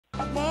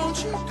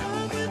Won't you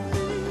come with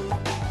me?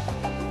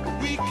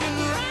 We can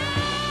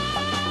ride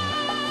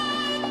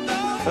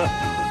the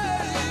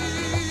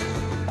wave.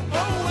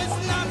 Oh, it's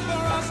not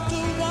for us to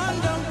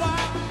wonder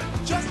why,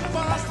 just for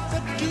us to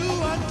do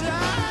or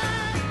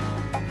die.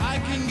 I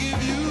can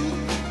give you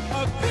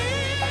a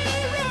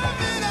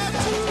pyramid or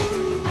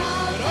two.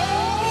 But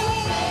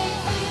oh,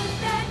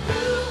 that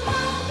you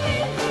won't be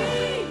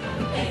free.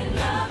 Ain't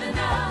love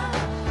enough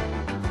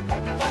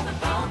for the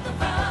both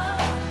of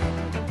us.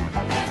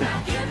 And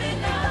I give me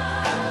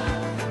love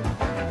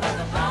for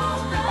the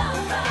both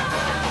of us.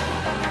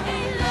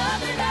 Ain't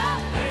love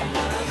enough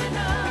for the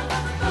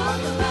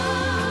both of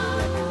us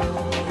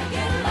to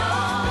get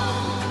along.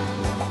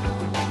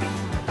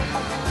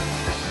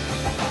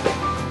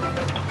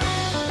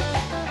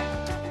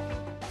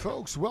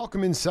 Folks,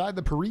 welcome inside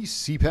the Paris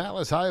Sea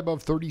Palace, high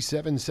above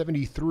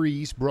 3773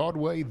 East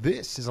Broadway.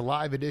 This is a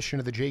live edition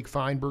of the Jake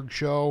Feinberg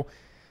Show,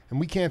 and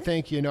we can't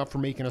thank you enough for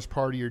making us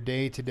part of your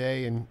day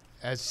today. And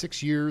as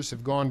 6 years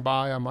have gone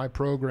by on my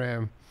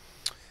program,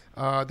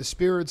 the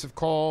spirits have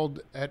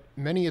called at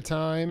many a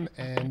time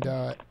and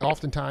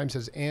oftentimes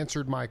has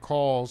answered my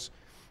calls.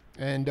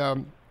 And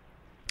I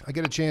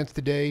get a chance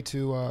today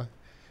to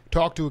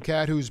talk to a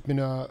cat who's been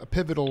a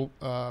pivotal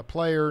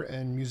player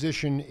and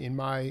musician in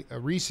my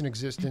recent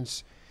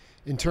existence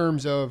in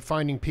terms of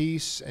finding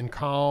peace and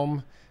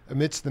calm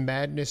amidst the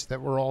madness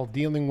that we're all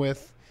dealing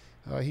with.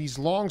 He's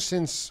long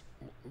since,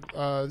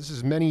 this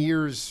is many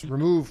years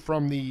removed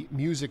from the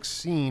music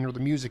scene or the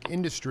music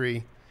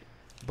industry,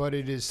 but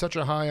it is such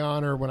a high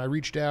honor. When I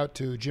reached out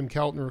to Jim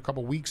Keltner a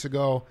couple weeks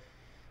ago,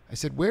 I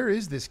said, where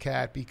is this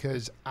cat?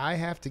 Because I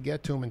have to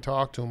get to him and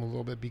talk to him a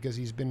little bit because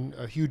he's been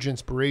a huge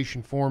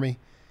inspiration for me.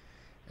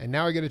 And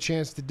now I get a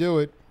chance to do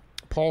it.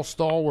 Paul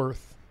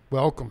Stallworth,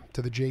 welcome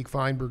to the Jake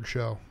Feinberg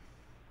Show.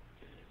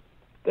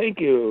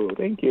 Thank you.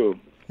 Thank you.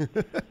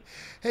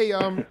 Hey,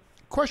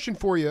 question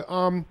for you.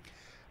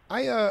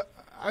 I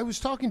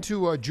was talking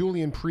to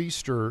Julian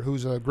Priester,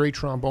 who's a great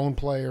trombone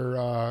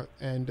player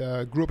and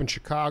grew up in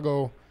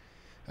Chicago.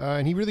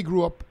 And he really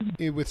grew up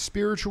with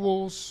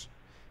spirituals,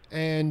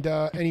 and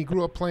he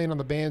grew up playing on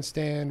the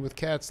bandstand with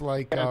cats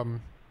like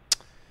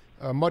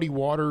Muddy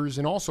Waters,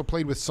 and also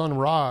played with Sun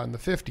Ra in the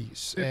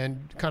 50s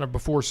and kind of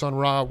before Sun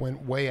Ra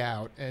went way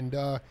out. And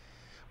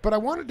but I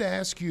wanted to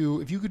ask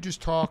you if you could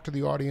just talk to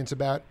the audience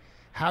about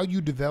how you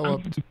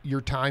developed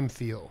your time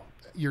feel,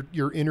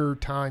 your inner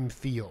time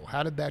feel.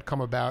 How did that come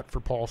about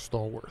for Paul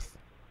Stallworth?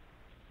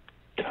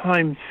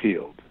 Time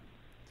feel.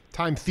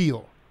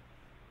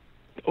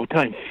 Oh,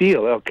 time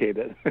feel. Okay,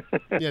 then.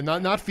 Yeah,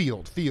 not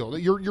field.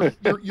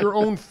 Your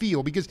own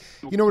feel, because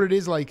you know what it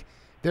is like.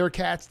 There are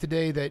cats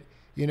today that,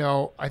 you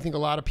know, I think a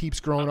lot of peeps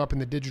growing up in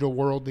the digital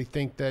world, they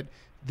think that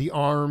the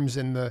arms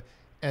and the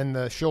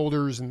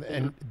shoulders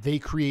and they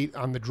create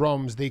on the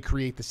drums, they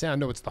create the sound.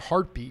 No, it's the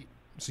heartbeat.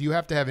 So you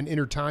have to have an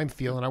inner time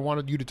feel, and I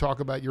wanted you to talk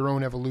about your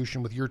own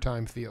evolution with your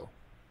time feel.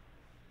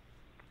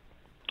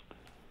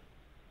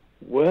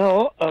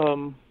 Well,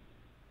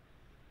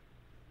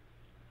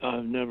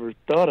 I've never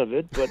thought of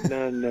it, but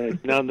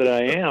now that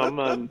I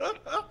am,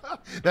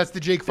 that's the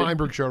Jake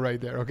Feinberg Show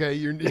right there. Okay,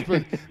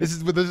 this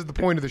is the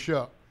point of the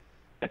show.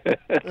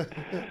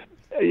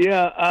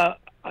 Yeah,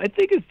 I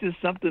think it's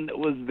just something that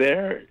was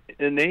there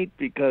innate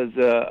because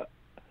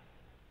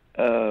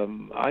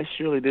I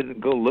surely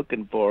didn't go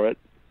looking for it,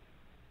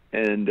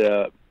 and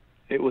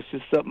it was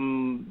just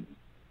something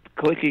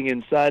clicking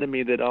inside of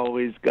me that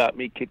always got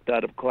me kicked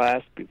out of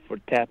class for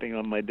tapping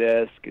on my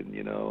desk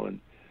and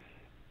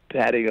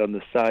patting on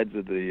the sides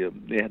of they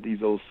had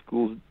these old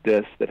school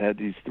desks that had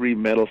these 3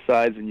 metal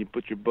sides, and you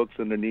put your books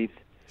underneath.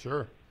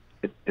 Sure.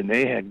 And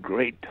they had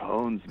great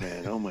tones,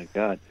 man. Oh my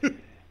God,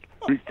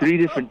 3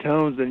 different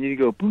tones, and you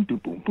go boom, boom,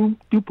 boom, boom,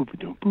 boom, boom,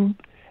 boom, boom,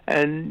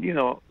 and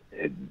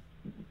the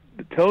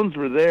tones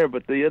were there,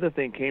 but the other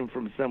thing came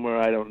from somewhere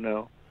I don't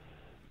know.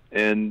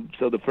 And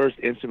so the first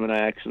instrument I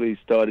actually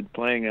started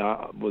playing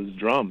was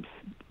drums,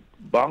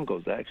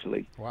 bongos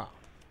actually. Wow.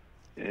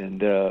 And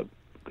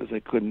because I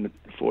couldn't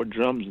afford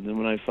drums, and then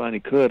when I finally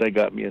could, I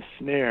got me a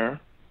snare.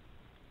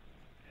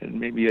 And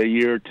maybe a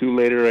year or 2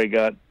 later, I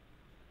got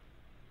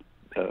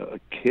a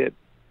kit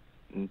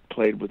and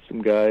played with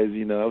some guys.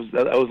 I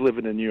was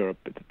living in Europe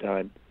at the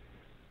time,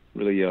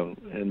 really young,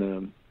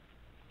 and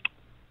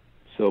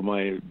so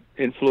my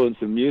influence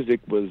in music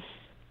was,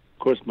 of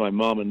course, my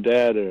mom and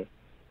dad are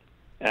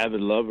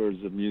avid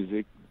lovers of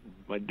music.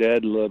 My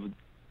dad loved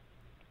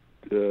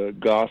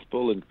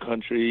gospel and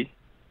country,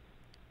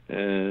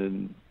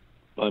 and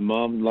my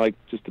mom liked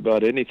just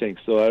about anything.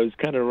 So I was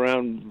kind of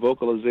around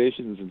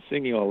vocalizations and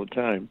singing all the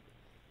time.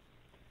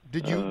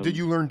 Did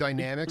you learn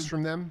dynamics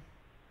from them?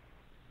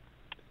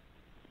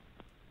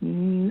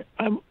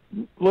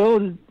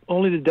 Well,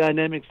 only the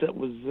dynamics that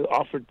was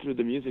offered through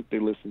the music they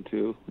listened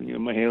to.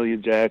 Mahalia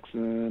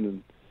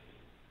Jackson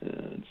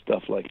and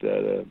stuff like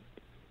that.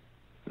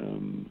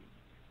 And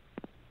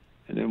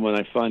then when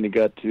I finally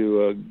got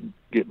to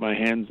get my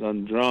hands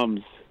on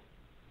drums,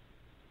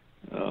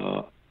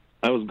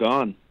 I was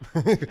gone.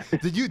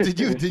 Did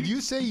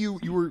you say you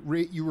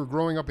were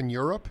growing up in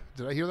Europe?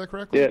 Did I hear that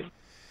correctly? Yes.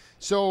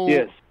 So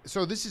Yes.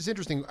 so this is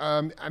interesting.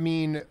 I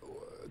mean,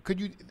 could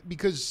you,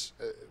 because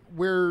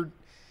where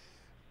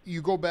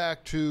you go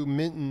back to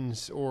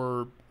Minton's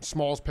or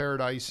Small's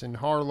Paradise in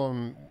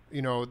Harlem,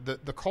 you know,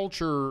 the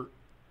culture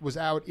was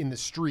out in the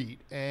street,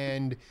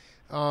 and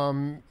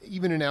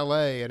even in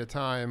L.A. at a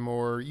time,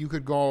 or you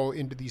could go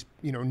into these,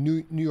 you know,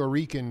 New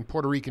Yorican,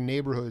 Puerto Rican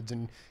neighborhoods,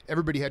 and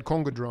everybody had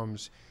conga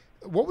drums.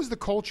 What was the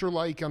culture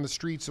like on the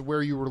streets of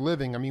where you were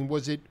living? I mean,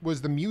 was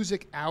the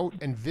music out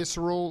and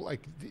visceral?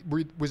 Like,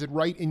 was it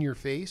right in your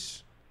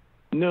face?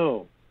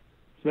 No.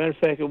 As a matter of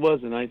fact, it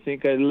wasn't. I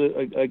think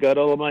I got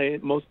all of my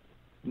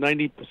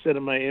 90%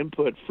 of my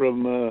input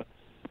from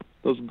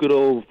those good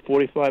old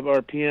 45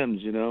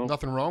 RPMs. You know.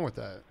 Nothing wrong with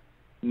that.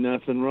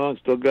 Nothing wrong.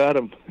 Still got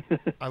them.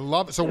 I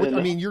love it. So,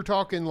 I mean, you're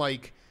talking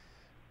like,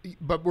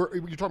 but you're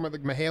talking about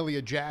like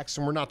Mahalia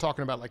Jackson. We're not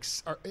talking about like.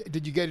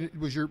 Did you get it?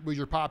 Was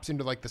your pops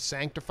into like the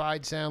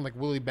sanctified sound, like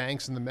Willie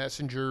Banks and the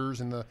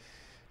Messengers and the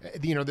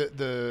you know,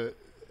 the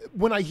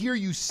when I hear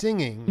you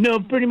singing? No,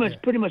 pretty much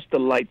the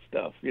light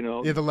stuff. You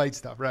know. Yeah, the light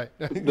stuff, right?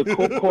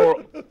 The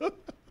choral,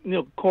 you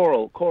know,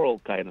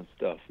 choral kind of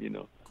stuff. You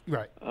know.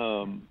 Right.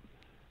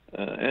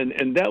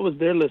 And that was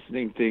their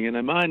listening thing. And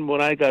I mind when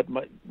I got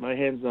my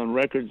hands on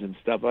records and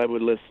stuff, I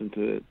would listen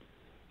to,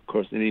 of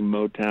course, any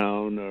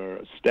Motown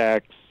or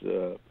Stax,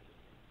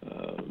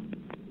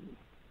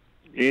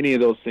 any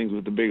of those things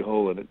with the big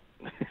hole in it.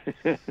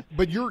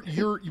 But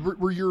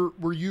were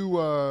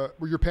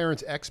your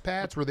parents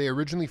expats? Were they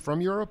originally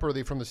from Europe, or are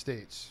they from the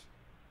States?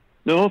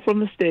 No, from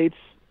the States.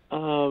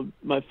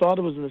 My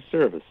father was in the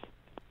service,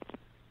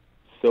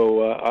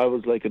 so I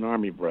was like an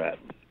army brat.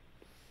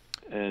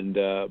 And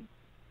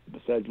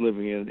besides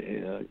living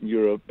in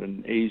Europe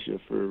and Asia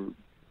for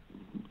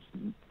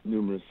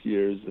numerous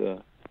years,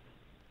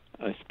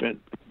 I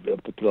spent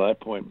up until that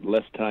point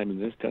less time in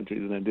this country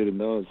than I did in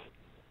those.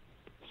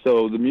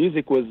 So the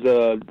music was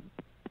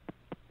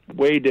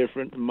way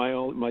different.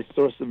 My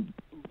source of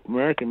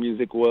American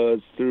music was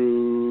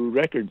through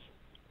records,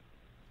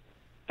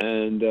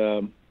 and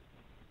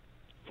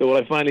so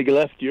when I finally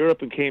left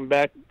Europe and came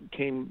back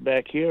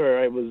here,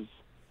 I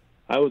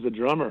was a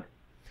drummer.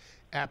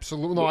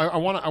 Absolutely. No, I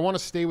want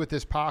to stay with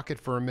this pocket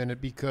for a minute,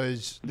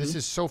 because this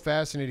is so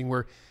fascinating.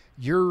 Where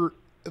you're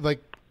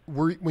like,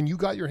 when you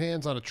got your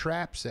hands on a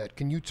trap set,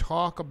 can you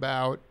talk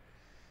about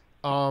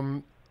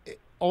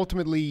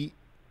ultimately,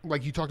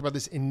 like you talked about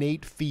this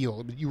innate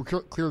feel, you were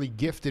clearly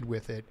gifted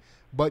with it,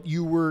 but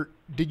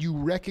did you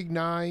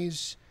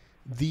recognize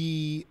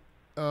the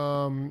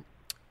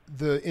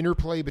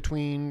interplay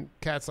between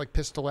cats like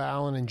Pistol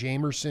Allen and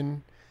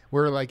Jamerson,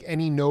 where like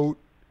any note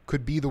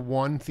could be the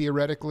one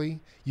theoretically?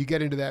 You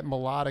get into that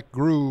melodic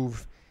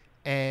groove,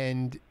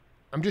 and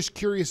I'm just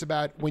curious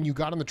about when you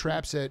got on the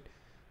trap set,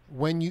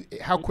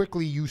 how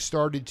quickly you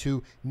started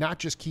to not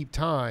just keep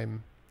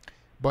time,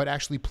 but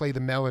actually play the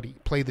melody,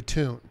 play the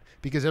tune,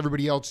 because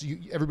everybody else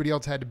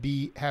had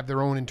to have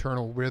their own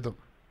internal rhythm.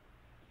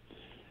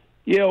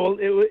 Yeah, well,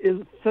 it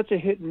was such a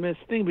hit and miss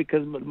thing,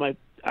 because my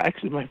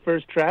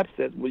first trap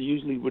set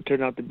would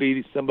turn out to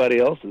be somebody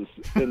else's,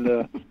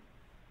 and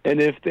and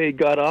if they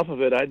got off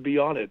of it, I'd be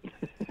on it,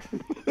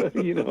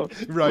 you know,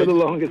 right, for the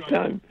longest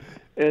time.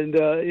 And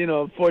you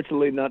know,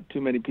 fortunately, not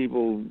too many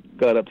people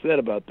got upset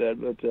about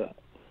that. But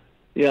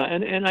yeah,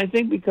 and I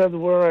think because of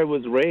where I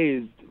was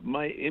raised,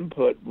 my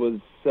input was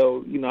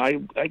so, you know,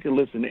 I could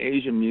listen to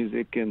Asian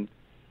music and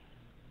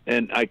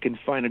I can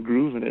find a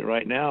groove in it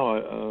right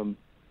now.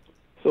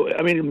 So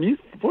I mean,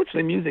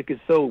 fortunately, music is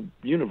so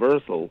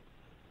universal.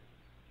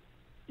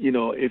 You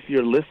know, if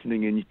you're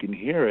listening and you can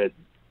hear it,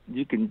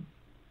 you can.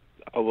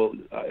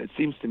 It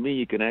seems to me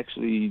you can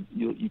actually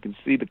you can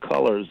see the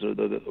colors or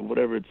the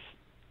whatever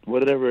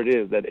it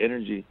is, that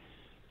energy,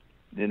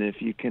 and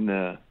if you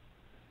can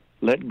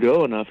let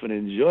go enough and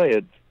enjoy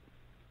it,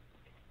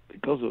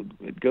 it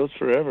goes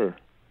forever.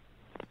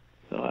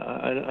 So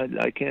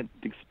I can't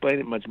explain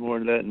it much more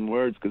than that in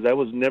words, because I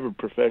was never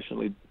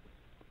professionally,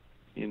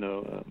 you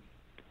know,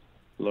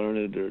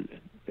 learned or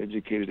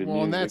educated in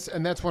music.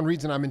 And that's one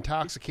reason I'm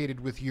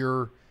intoxicated with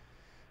your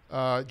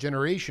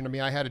generation. I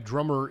mean, I had a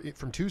drummer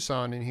from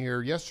Tucson in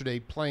here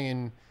yesterday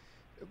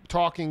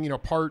talking, you know,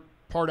 part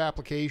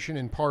application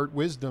and part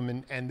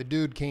wisdom, and the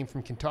dude came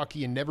from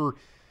Kentucky and never,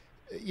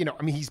 you know,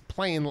 I mean, he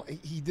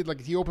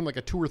opened like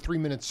a 2 or 3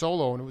 minute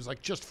solo, and it was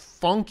like just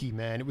funky,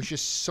 man. It was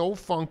just so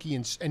funky,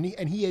 and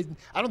he had,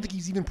 I don't think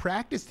he's even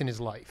practiced in his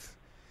life.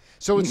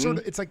 So it's sort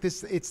of, it's like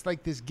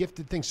this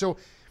gifted thing. So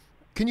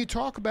can you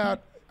talk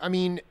about, I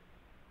mean,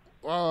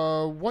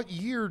 what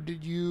year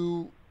did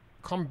you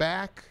come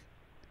back?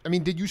 I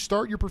mean, did you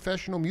start your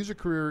professional music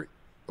career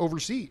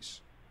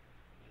overseas?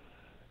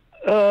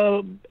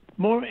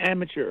 More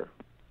amateur.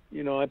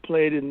 You know, I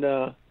played in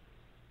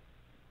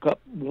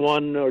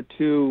one or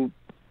two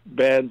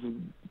bands of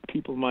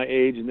people my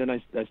age, and then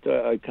I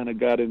kind of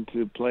got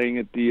into playing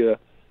at the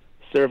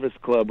service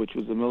club, which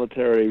was a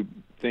military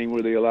thing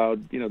where they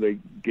allowed, you know, they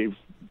gave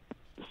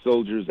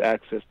soldiers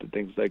access to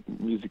things like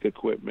music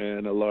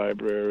equipment, a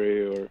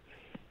library, or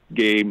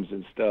games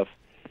and stuff.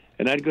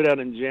 And I'd go down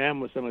and jam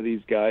with some of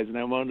these guys, and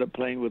I wound up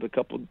playing with a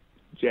couple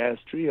jazz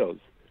trios,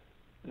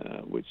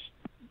 which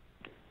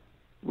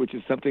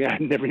is something I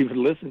had never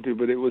even listened to,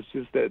 but it was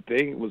just that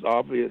thing. It was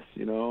obvious,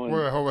 you know. And,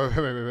 Wait.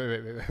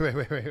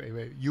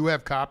 You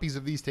have copies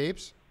of these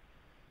tapes?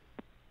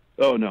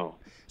 oh no,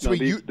 So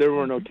no, there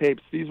were no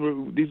tapes. These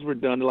were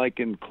done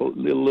like in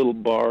little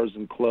bars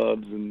and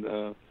clubs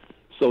and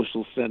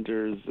social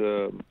centers.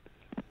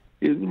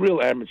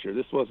 Real amateur.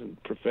 This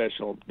wasn't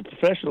professional. The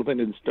professional thing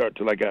didn't start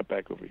till I got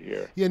back over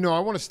here. Yeah, no, I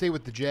want to stay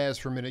with the jazz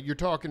for a minute. You're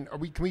talking,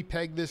 can we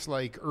peg this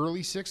like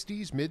early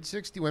 60s, mid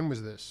 60s? When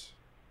was this?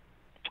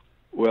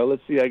 Well,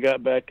 let's see. I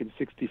got back in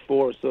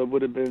 '64, so it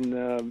would have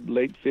been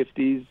late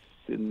 '50s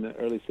and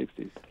early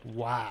 '60s.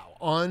 Wow.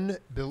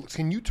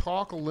 Can you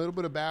talk a little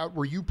bit about,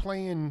 were you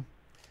playing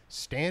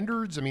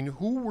standards? I mean,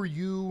 who were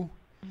you?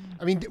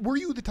 I mean, were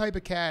you the type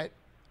of cat,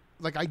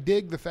 like I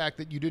dig the fact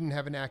that you didn't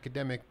have an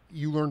academic,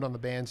 you learned on the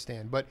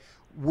bandstand, but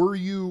were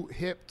you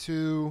hip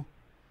to,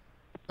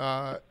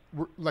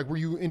 were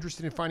you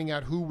interested in finding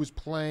out who was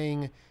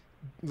playing,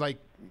 like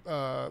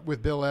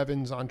with Bill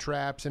Evans on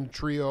Traps and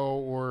Trio,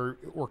 or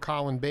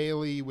Colin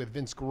Bailey with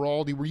Vince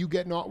Guaraldi? Were you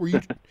getting on? Were you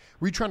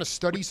trying to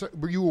study?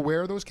 Were you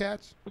aware of those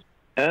cats?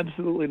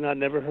 Absolutely not.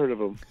 Never heard of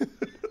them.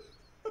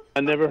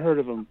 I never heard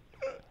of them.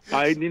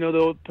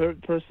 The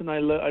person I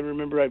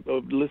remember I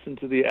listened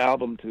to the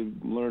album to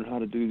learn how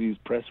to do these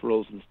press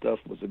rolls and stuff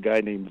was a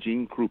guy named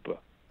Gene Krupa.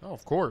 Oh,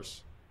 of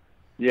course.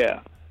 Yeah,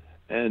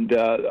 and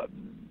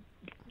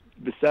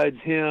besides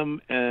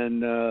him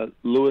and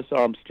Louis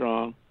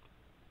Armstrong,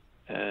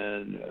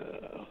 and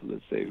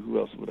let's say, who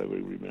else would I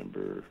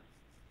remember?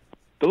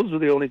 Those were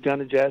the only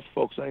kind of jazz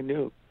folks I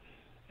knew,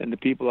 and the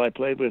people I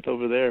played with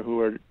over there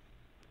who are,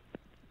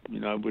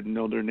 I wouldn't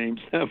know their names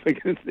now if I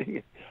could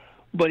think.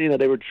 But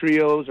they were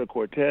trios or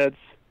quartets.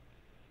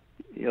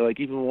 Like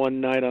even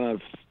one night on a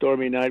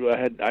stormy night,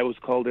 I was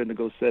called in to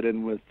go sit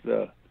in with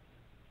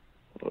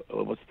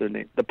what's their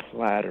name? The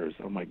Platters.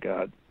 Oh my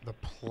God. The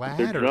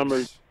Platters. Their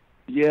drummers.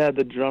 Yeah,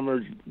 the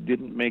drummer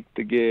didn't make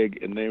the gig,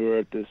 and they were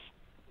at the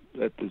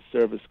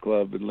service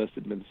club,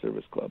 enlisted men's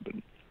service club,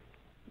 and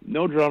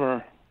no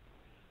drummer.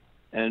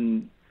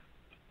 And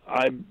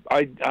I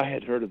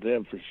had heard of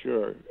them for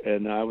sure,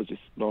 and I was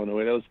just blown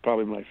away. That was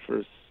probably my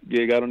first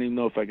gig. I don't even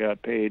know if I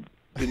got paid.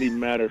 Didn't even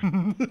matter.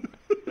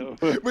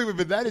 Wait,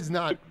 but that is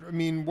not, I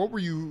mean, what were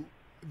you,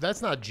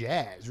 that's not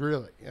jazz,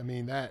 really. I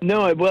mean, that.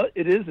 No, well,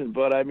 it isn't,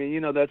 but I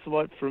mean, that's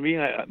what, for me,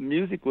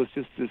 music was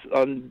just this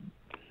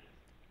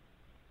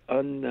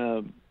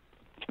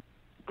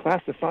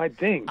unclassified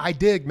thing. I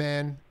dig,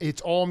 man. It's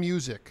all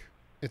music.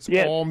 It's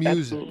all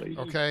music. Absolutely.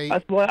 Okay.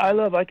 That's why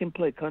I can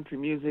play country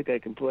music. I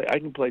can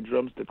play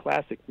drums to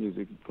classical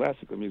music,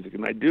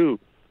 and I do,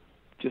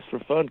 just for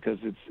fun, because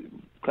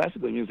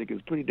classical music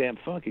is pretty damn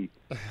funky.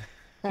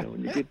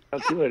 When you get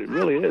down to it, it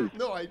really is.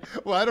 No, I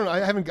don't know. I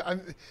haven't.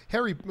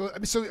 Harry.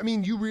 So I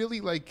mean, you really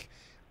like.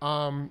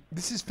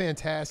 This is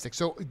fantastic.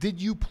 So,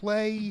 did you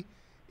play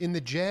in the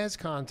jazz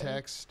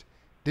context?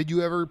 Did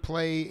you ever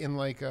play in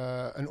like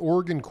an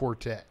organ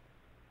quartet?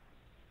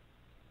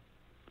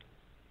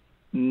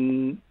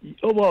 Oh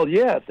well,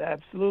 yes,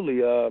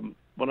 absolutely.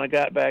 When I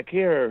got back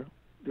here,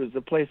 there was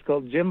a place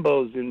called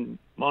Jimbo's in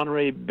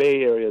Monterey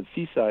Bay area,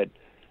 Seaside.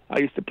 I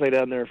used to play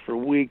down there for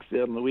weeks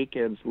on the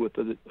weekends with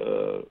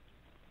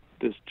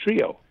this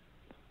trio,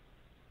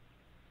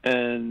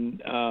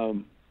 and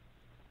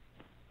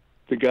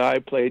the guy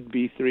played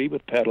B3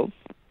 with pedals,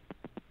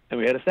 and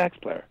we had a sax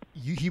player.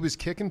 He was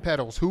kicking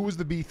pedals. Who was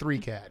the B3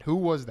 cat? Who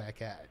was that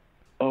cat?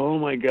 Oh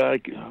my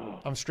God! Oh.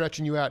 I'm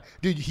stretching you out,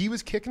 dude. He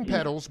was kicking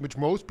pedals, which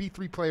most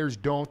B3 players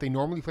don't. They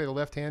normally play the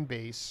left-hand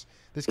bass.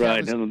 This cat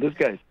Right? was, No, this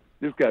guy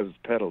was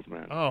pedals,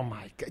 man. oh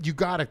my God! You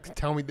gotta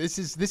tell me this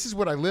is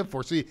what I live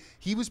for. So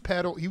he was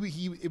pedal. He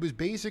it was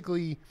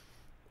basically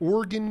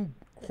organ,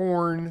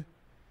 horn,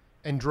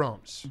 and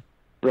drums.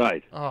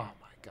 Right. Oh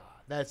my God,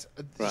 that's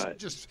Right.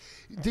 just.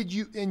 Did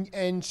you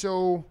and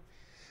so?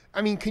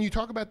 I mean, can you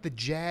talk about the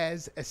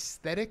jazz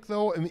aesthetic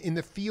though? I mean, in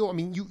the feel. I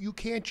mean, you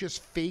can't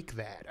just fake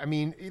that. I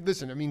mean,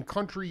 listen. I mean,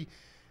 country.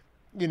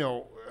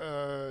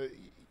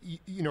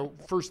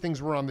 First things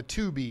were on the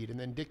 2-beat, and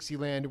then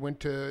Dixieland went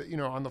to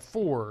on the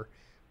 4.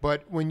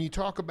 But when you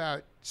talk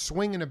about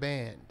swinging a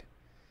band,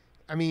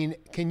 I mean,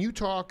 can you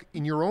talk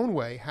in your own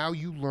way how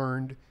you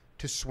learned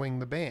to swing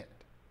the band?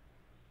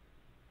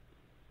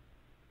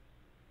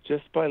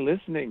 Just by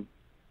listening.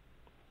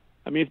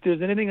 I mean, if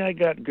there's anything I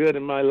got good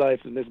in my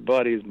life in this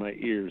body is my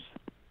ears.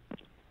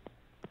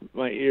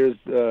 My ears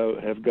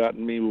have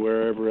gotten me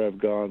wherever I've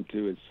gone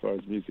to as far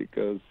as music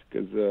goes,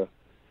 because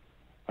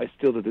I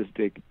still to this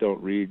day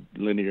don't read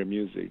linear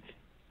music.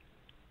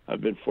 I've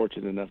been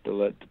fortunate enough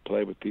to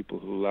play with people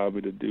who allow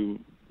me to do,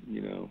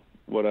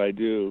 what I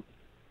do,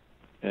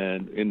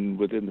 and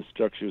within the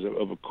structures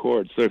of a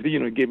chord. So if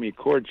give me a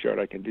chord chart,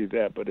 I can do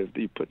that. But if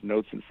you put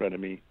notes in front of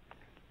me,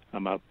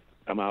 I'm out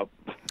I'm out.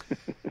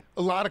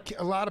 A lot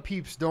of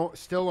peeps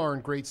still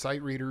aren't great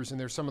sight readers, and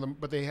there's some of them,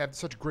 but they have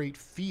such great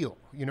feel,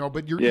 you know.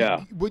 But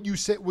Yeah. would you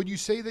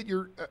say that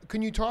you're?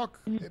 Can you talk?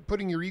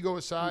 Putting your ego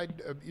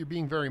aside, you're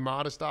being very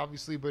modest,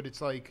 obviously, but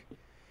it's like,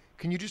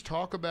 can you just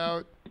talk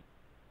about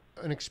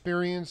an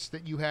experience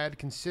that you had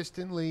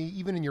consistently,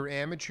 even in your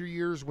amateur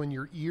years, when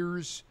your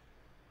ears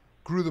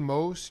grew the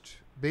most,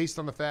 based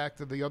on the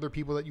fact of the other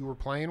people that you were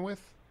playing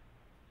with?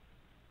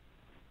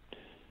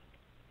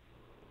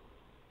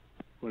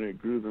 When it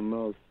grew the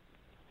most,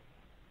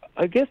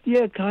 I guess,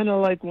 yeah, kind of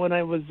like when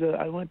I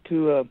went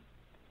to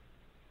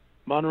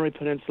Monterey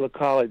Peninsula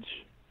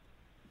College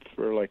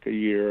for like a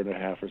year and a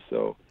half or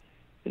so,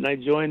 and I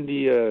joined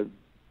the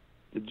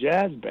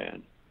jazz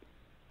band.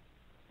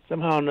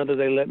 Somehow or another,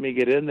 they let me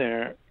get in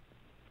there,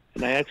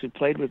 and I actually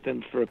played with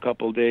them for a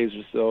couple of days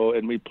or so,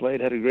 and we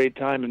played, had a great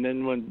time. And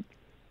then when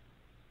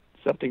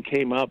something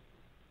came up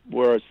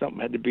where something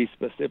had to be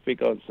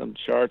specific on some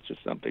charts or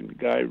something,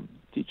 the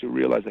teacher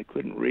realized I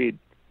couldn't read,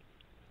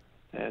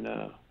 and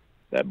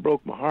that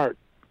broke my heart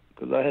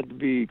because I had to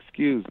be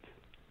excused.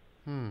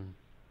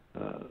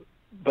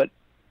 But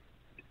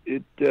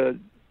they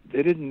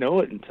didn't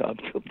know it until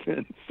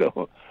then,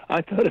 so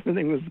I thought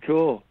everything was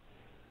cool.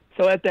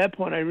 So at that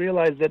point, I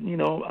realized that, you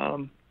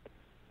know,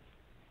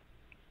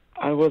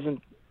 I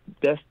wasn't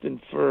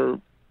destined for,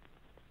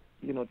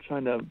 you know,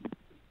 trying to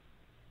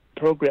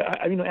program.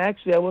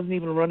 Actually, I wasn't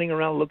even running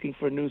around looking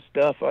for new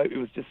stuff. It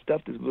was just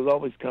stuff that was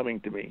always coming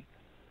to me.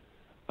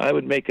 I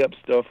would make up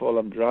stuff while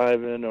I'm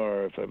driving,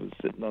 or if I was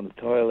sitting on the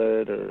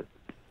toilet, or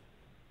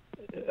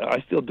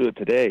I still do it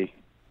today.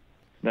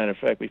 Matter of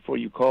fact, before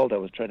you called, I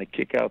was trying to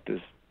kick out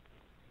this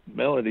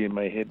melody in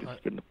my head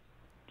that's been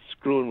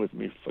screwing with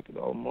me fucking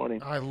all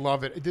morning. I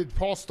love it. Did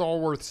Paul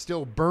Stallworth,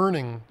 still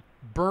burning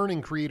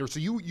creator? So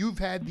you've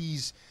had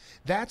these.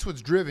 That's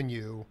what's driven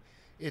you.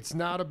 It's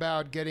not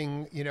about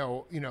getting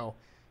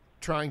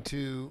trying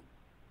to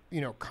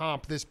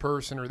comp this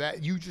person or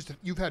that.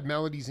 You've had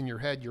melodies in your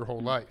head your whole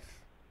life.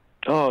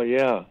 Oh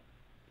yeah,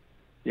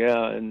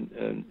 and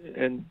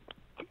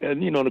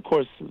of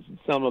course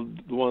some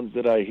of the ones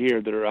that I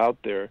hear that are out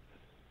there,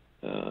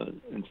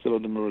 and some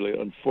of them are really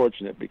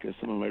unfortunate because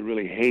some of them I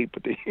really hate,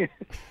 but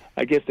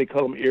I guess they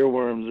call them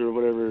earworms or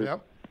whatever.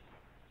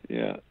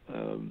 Yep.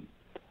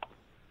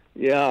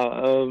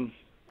 Yeah.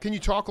 Can you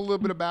talk a little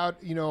bit about,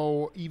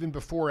 even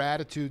before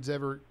Attitudes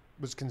ever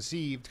was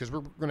conceived, because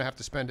we're going to have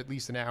to spend at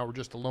least an hour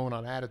just alone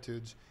on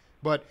Attitudes,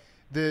 but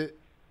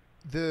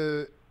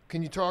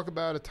can you talk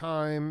about a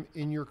time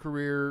in your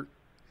career,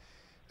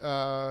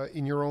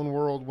 in your own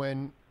world,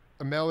 when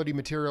a melody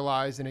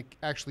materialized and it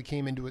actually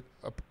came into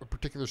a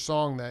particular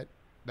song that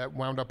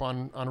wound up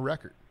on a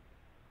record?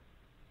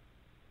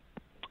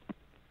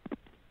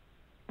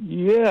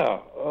 Yeah.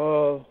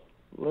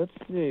 Let's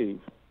see.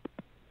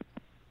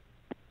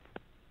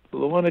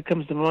 Well, the one that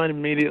comes to mind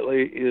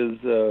immediately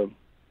is a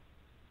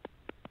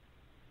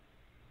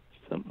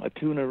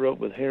tune I wrote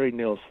with Harry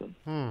Nilsson.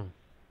 It's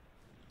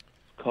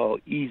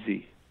called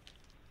Easy.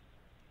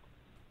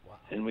 Wow.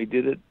 And we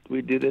did it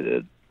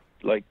at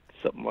like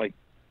something like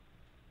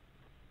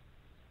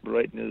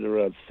writing it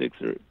around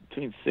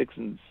between 6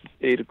 and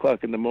 8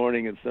 o'clock in the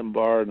morning at some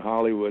bar in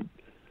Hollywood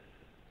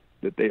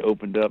that they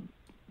opened up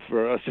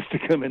for us just to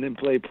come in and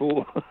play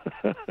pool.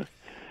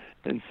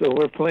 And so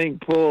we're playing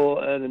pool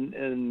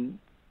and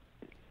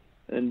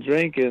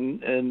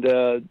drinking, and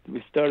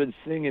we started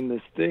singing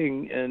this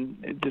thing, and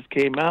it just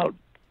came out.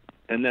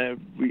 And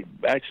then we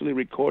actually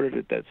recorded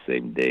it that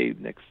same day,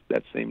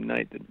 that same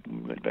night that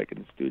we went back in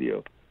the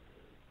studio.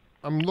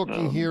 I'm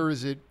looking here.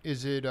 Is it?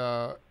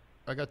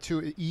 I got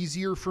two.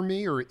 Easier for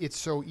me, or It's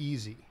So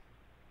Easy?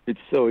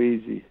 It's So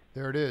Easy.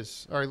 There it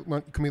is. All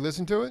right, can we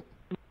listen to it?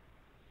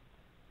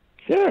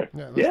 Sure.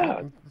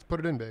 Yeah. Let's put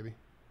it in, baby.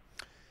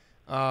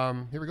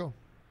 Here we go.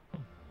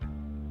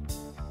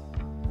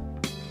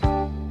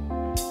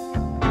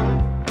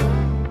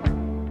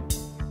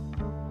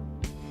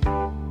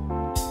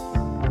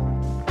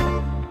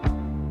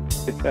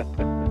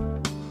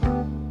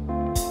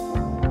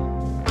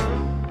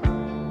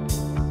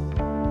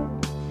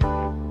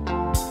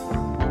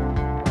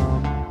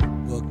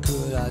 What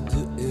could I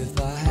do if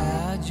I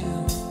had you?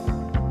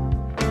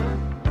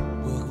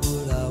 What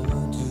would I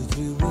 1, 2,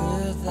 3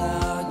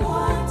 without you?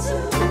 1, 2,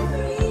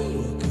 3.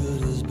 What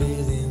good is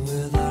bathing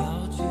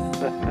without you?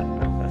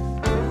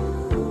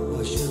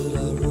 Why should I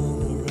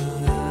run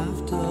around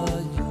after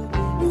you?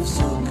 You're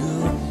so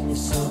good, you're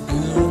so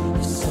good,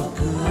 you're so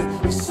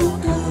good, you're so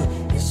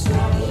good, you're so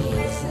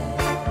easy.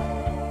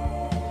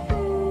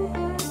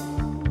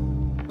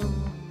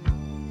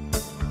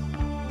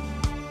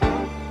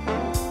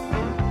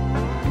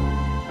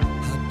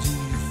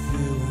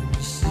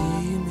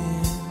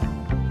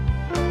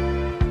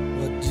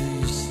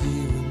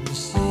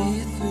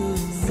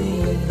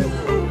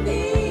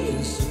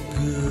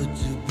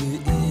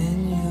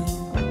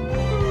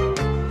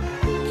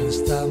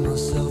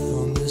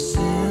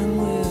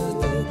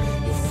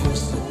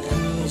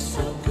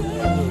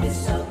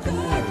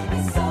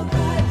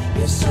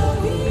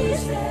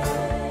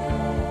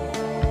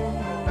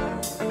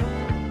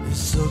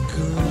 so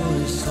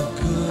good, it's so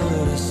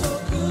good, it's so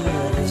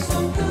good, it's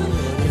so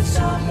good, it's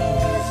so easy.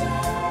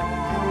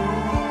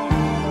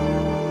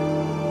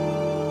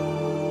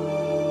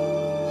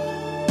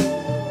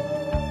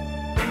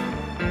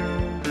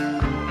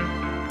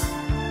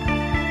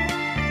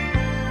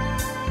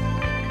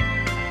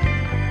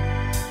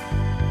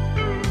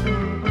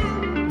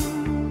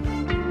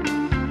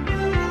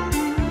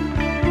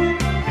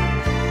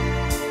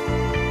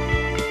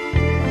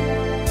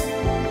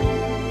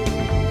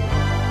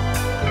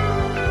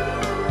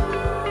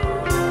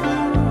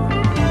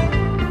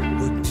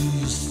 What do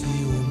you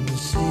see when you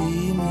see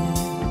me?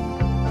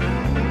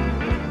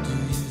 Do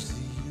you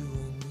see you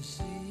when you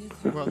see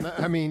it? Well,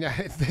 I mean,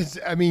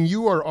 I mean,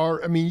 you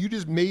are. I mean, you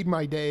just made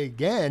my day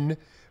again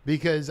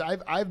because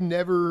I've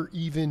never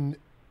even.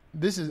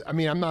 This is. I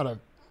mean, I'm not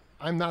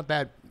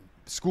that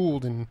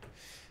schooled in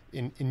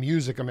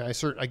music. I mean,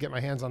 I get my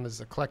hands on this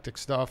eclectic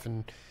stuff,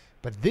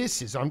 but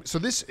this is. So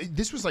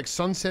this was like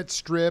Sunset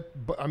Strip.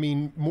 But I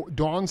mean,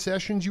 dawn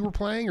sessions you were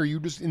playing, or you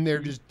just in there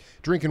just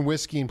drinking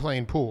whiskey and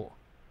playing pool?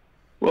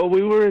 Well,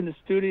 we were in the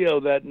studio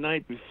that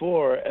night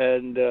before,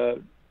 and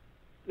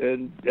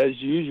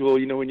as usual,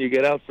 you know, when you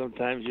get out,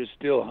 sometimes you're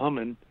still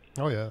humming.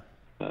 Oh yeah.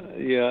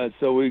 Yeah.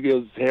 So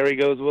Harry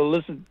goes, well,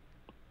 listen,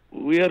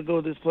 we got to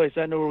go to this place.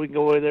 I know where we can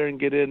go over there and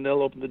get in.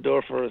 They'll open the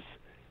door for us.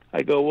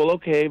 I go, well,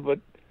 okay, but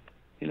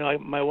you know,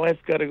 my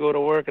wife's got to go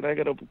to work, and I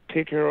got to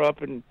pick her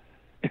up and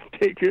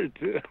take her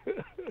to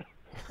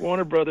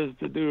Warner Brothers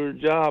to do her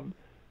job.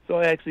 So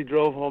I actually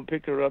drove home,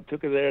 picked her up,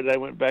 took her there, and I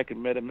went back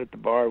and met him at the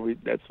bar.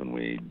 That's when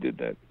we did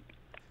that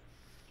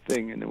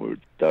thing, and then we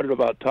started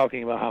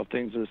talking about how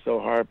things are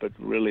so hard, but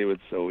really it was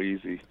so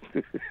easy.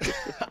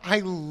 I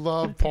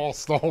love Paul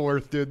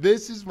Stallworth, dude.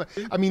 This is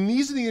I mean,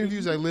 these are the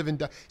interviews I live and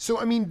die. So,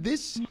 I mean,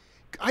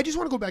 I just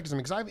want to go back to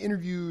something because I've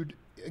interviewed,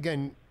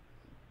 again,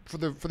 for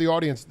the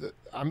audience.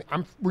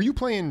 Were you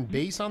playing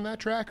bass on that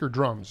track or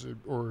drums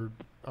or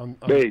on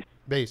Bass.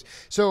 Bass.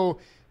 So,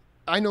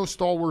 I know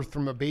Stallworth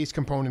from a bass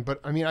component, but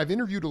I mean, I've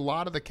interviewed a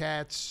lot of the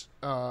cats.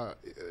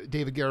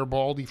 David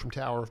Garibaldi from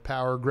Tower of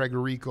Power, Greg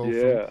Rico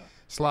from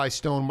Sly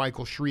Stone,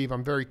 Michael Shreve.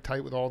 I'm very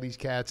tight with all these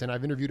cats, and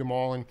I've interviewed them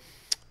all. And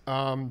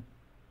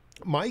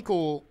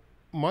Michael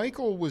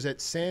was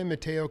at San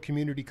Mateo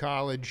Community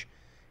College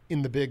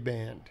in the big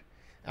band.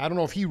 I don't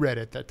know if he read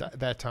it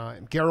that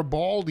time.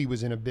 Garibaldi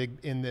was in a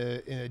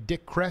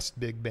Dick Crest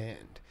big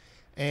band,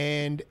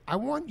 and I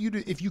want you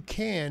to, if you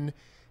can,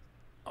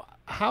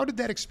 how did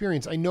that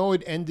experience? I know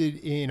it ended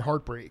in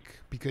heartbreak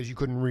because you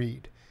couldn't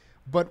read,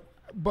 but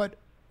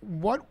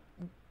what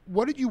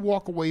did you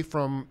walk away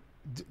from?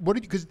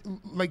 Because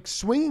like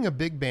swinging a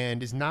big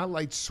band is not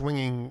like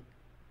swinging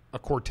a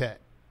quartet.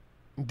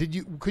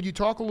 Could you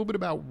talk a little bit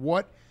about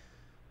what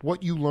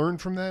you learned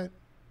from that?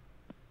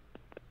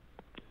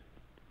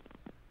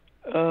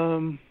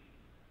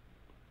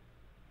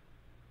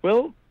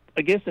 Well,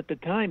 I guess at the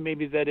time,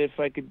 maybe that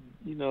if I could,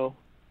 you know,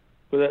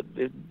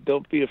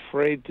 don't be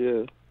afraid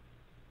to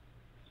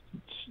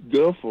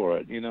go for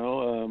it, you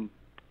know.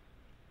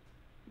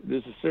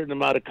 There's a certain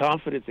amount of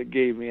confidence it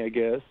gave me, I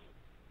guess,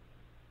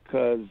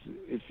 because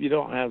if you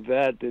don't have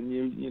that, then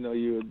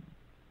you're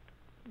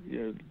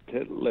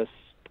less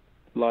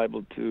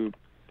liable to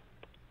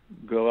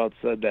go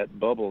outside that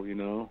bubble, you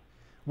know.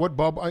 What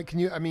bubble? I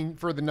mean,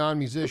 for the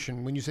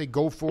non-musician, when you say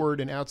go for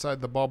it and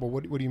outside the bubble,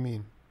 what do you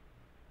mean?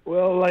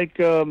 Well, like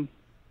right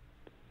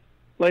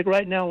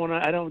now, when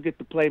I don't get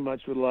to play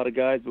much with a lot of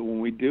guys, but when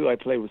we do, I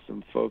play with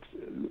some folks.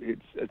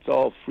 It's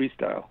all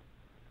freestyle,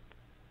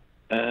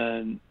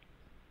 and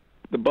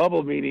the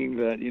bubble meaning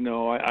that, you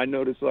know, I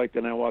notice, like,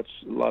 and I watch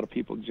a lot of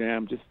people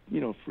jam, just,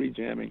 you know, free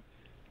jamming.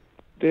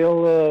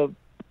 It'll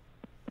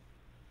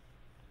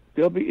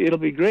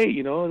be great,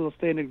 you know. It'll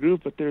stay in a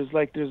group, but there's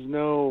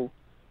no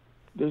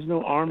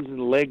arms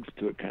and legs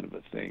to it, kind of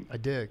a thing. I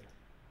dig.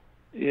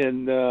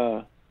 And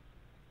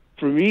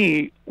for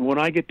me, when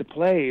I get to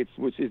play,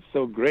 which is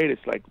so great,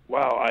 it's like,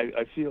 wow,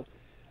 I feel.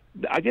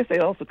 I guess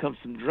it also comes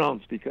from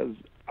drums, because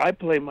I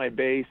play my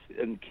bass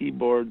and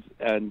keyboards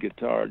and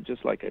guitar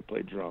just like I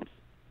play drums,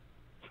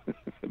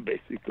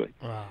 basically.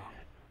 Wow.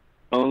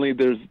 Only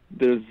there's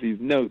these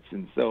notes,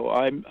 and so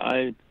I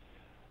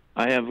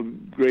have a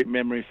great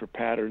memory for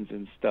patterns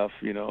and stuff,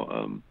 you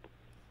know,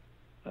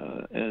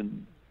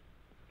 and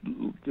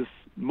just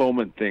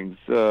moment things.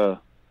 So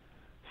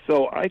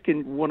I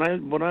can, when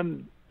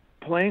I'm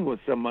playing with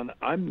someone,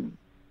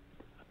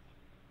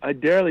 I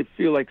barely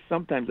feel like,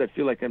 sometimes I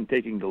feel like I'm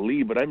taking the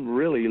lead, but I'm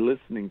really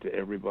listening to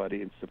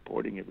everybody and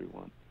supporting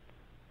everyone.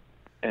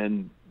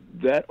 And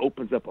that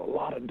opens up a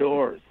lot of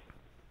doors.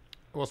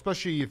 Well,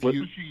 especially if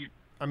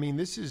I mean,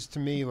 this is to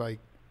me like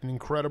an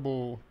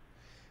incredible,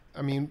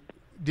 I mean,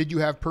 did you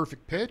have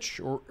perfect pitch,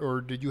 or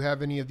did you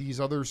have any of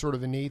these other sort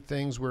of innate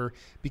things where,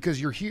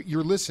 because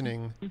you're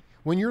listening,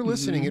 when you're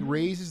listening, it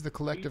raises the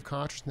collective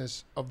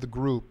consciousness of the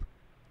group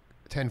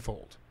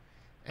tenfold.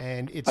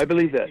 And I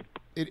believe that.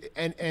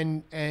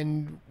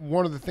 And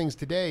one of the things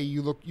today,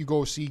 you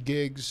go see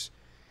gigs,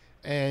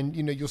 and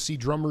you know, you'll see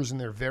drummers and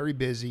they're very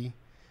busy.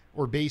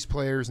 or bass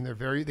players, and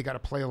they got to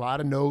play a lot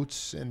of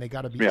notes, and they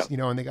got to be,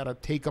 Yeah. and they got to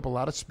take up a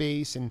lot of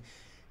space, and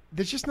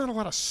there's just not a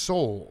lot of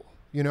soul.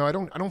 I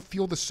don't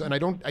feel and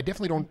I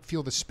definitely don't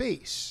feel the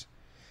space,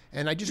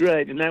 and I just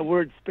Right, and that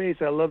word space,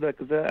 I love that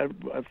because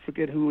I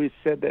forget who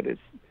said that.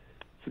 It's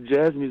a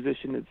jazz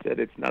musician that said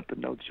it's not the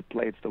notes you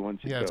play, it's the ones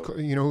you yeah, go.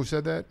 you know who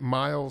said that?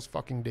 Miles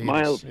fucking Davis.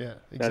 Miles. Yeah,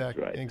 That's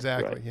exactly, right, that's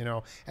exactly.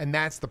 right. And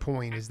that's the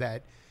point is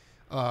that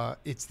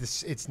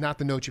it's not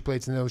the notes you play,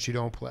 it's the notes you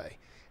don't play.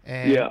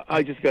 And Yeah,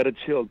 I just got a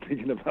chill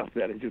thinking about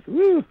that. It just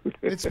woo.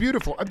 it's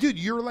beautiful, dude.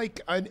 You're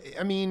like,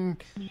 I mean,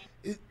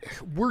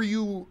 were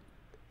you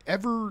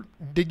ever?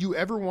 Did you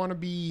ever want to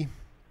be?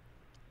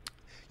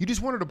 You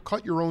just wanted to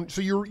cut your own.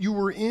 So you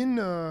were in.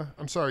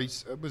 I'm sorry.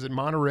 Was it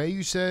Monterey?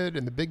 You said,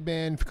 and the big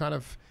band kind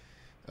of.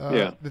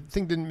 Yeah. The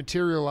thing didn't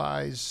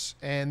materialize,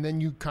 and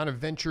then you kind of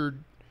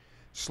ventured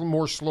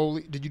more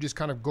slowly. Did you just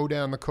kind of go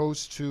down the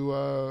coast to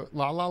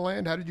La La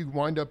Land? How did you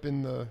wind up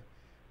in the?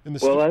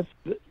 Well,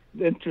 that's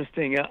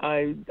interesting.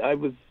 I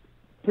was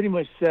pretty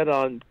much set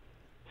on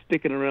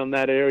sticking around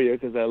that area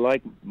because I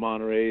like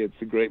Monterey. It's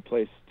a great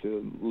place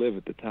to live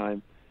at the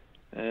time,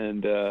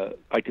 and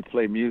I could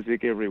play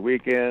music every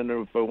weekend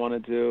or if I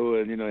wanted to,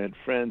 and I had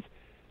friends,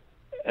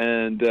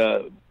 and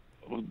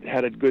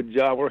had a good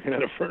job working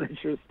at a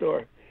furniture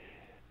store.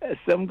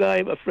 Some guy,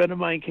 a friend of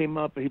mine, came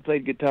up and he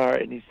played guitar,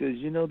 and he says,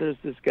 there's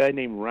this guy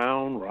named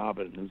Round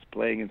Robin who's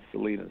playing in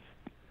Salinas,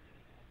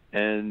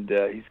 and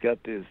he's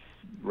got this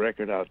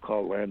record out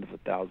called Land of a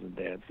Thousand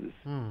Dances.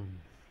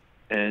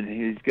 And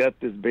he's got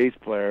this bass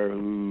player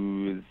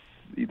who is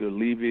either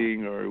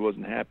leaving or he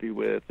wasn't happy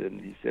with, and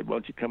he said, why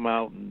don't you come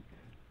out and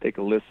take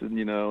a listen,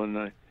 and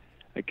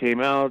I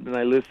came out and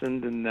I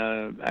listened, and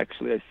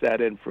actually I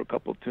sat in for a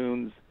couple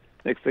tunes.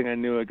 Next thing I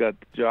knew, I got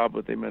the job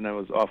with him, and I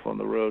was off on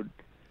the road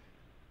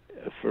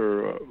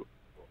for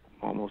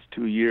almost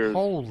 2 years.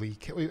 Holy!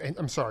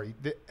 I'm sorry.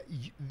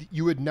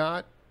 You had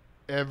not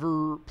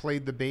ever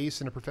played the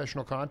bass in a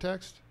professional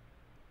context?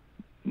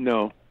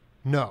 No.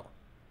 No.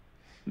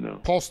 No.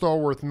 Paul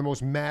Stallworth in the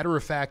most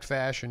matter-of-fact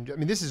fashion. I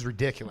mean, this is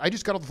ridiculous. I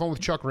just got off the phone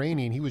with Chuck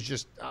Rainey, and he was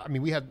just,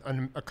 we had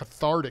a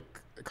cathartic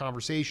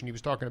conversation. He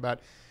was talking about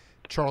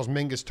Charles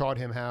Mingus taught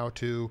him how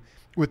to,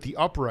 with the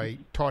upright,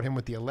 taught him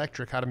with the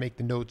electric how to make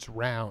the notes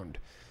round.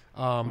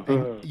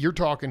 And you're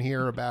talking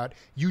here about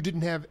you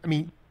didn't have,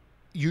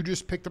 you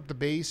just picked up the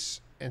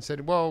bass and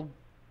said, well,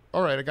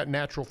 all right, I got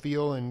natural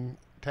feel and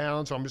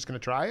talent, so I'm just going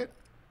to try it?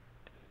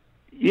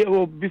 Yeah,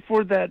 well,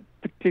 before that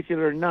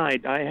particular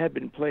night, I had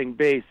been playing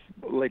bass,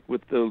 like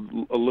with a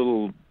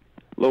little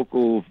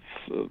local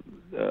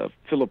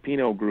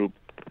Filipino group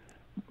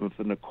with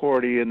an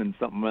accordion and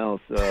something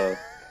else.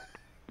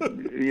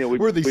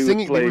 Were they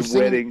singing?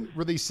 Weddings.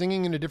 Were they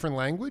singing in a different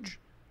language?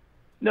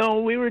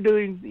 No, we were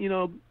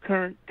doing,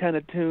 current kind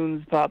of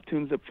tunes, pop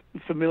tunes,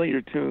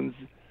 familiar tunes,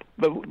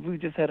 but we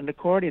just had an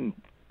accordion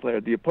player.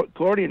 The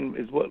accordion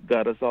is what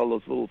got us all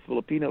those little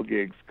Filipino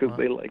gigs because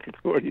they like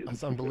accordions.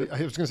 That's unbelievable.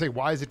 I was going to say,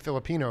 why is it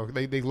Filipino?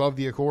 They love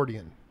the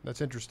accordion. That's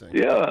interesting.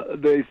 Yeah,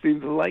 they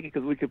seem to like it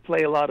because we could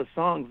play a lot of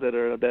songs that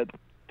are that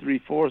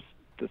 3/4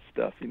 the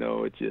stuff,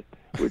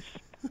 which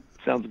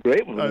sounds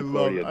great with an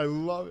accordion. I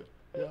love it.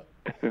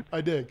 Yeah,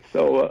 I dig.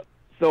 So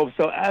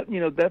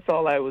that's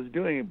all I was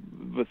doing.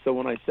 But so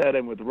when I sat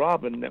in with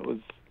Robin, that was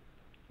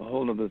a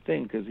whole other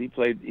thing because he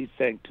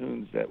sang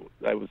tunes that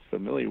I was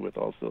familiar with,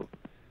 also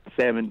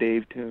Sam and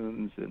Dave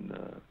tunes and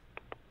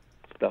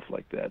stuff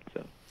like that.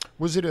 So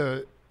was it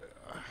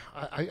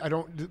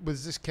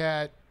was this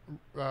cat?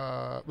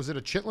 Was it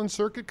a Chitlin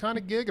circuit kind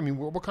of gig? I mean,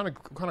 what kind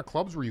of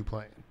clubs were you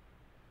playing?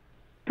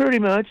 Pretty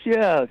much,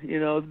 yeah.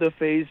 The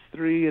Phase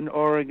 3 in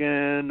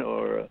Oregon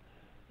or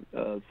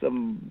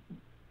some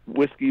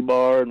whiskey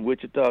bar in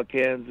Wichita,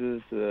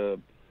 Kansas,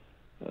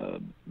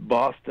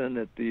 Boston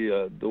at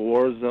the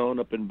War Zone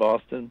up in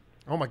Boston.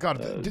 Oh my God,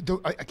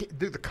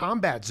 the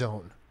Combat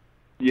Zone.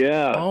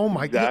 Yeah. Oh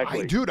my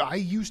exactly.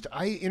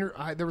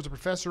 God, there was a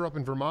professor up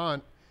in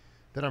Vermont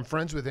that I'm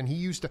friends with, and he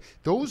used to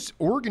those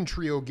organ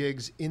trio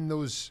gigs in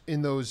those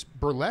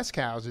burlesque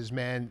houses.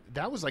 Man,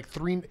 that was like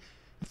 3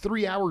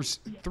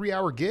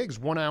 hour gigs,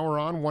 1 hour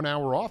on, 1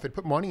 hour off. It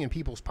put money in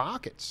people's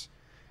pockets.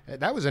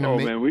 That was an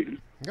amazing.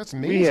 Man, that's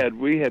amazing.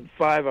 We had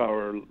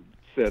 5-hour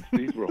sets.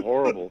 These were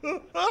horrible.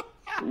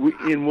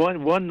 In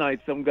one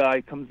night, some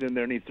guy comes in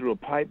there and he threw a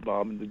pipe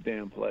bomb in the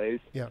damn place.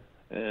 Yeah.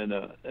 And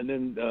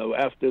then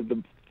after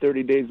the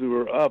 30 days we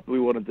were up, we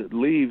wanted to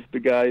leave.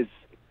 The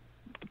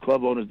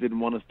club owners didn't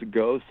want us to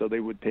go, so they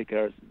would take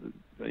our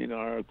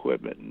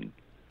equipment and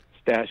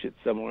stash it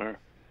somewhere.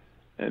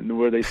 And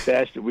where they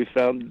stashed it, we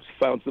found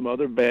some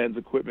other band's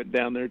equipment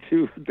down there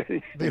too.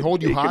 They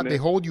hold you hot. They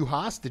hold you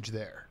hostage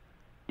there.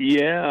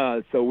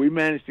 Yeah, so we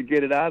managed to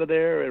get it out of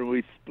there, and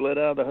we split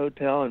out of the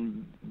hotel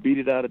and beat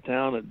it out of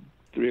town at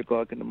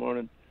 3:00 in the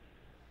morning.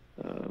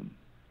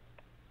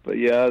 But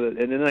yeah,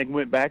 and then I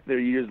went back there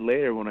years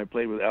later when I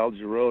played with Al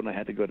Jarreau, and I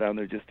had to go down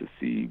there just to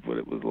see what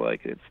it was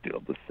like. It's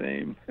still the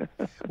same.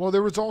 Well,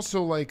 there was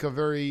also like a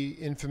very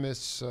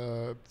infamous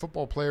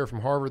football player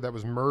from Harvard that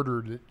was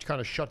murdered. It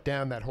kind of shut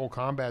down that whole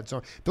combat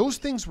zone. Those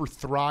things were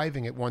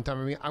thriving at one time.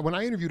 I mean, when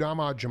I interviewed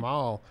Ahmad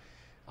Jamal,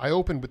 I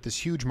opened with this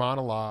huge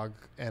monologue,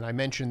 and I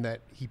mentioned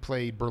that he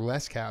played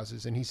burlesque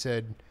houses, and he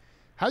said,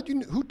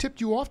 who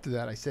tipped you off to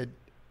that? I said,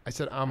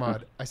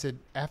 Ahmad, I said,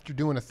 after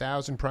doing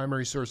 1,000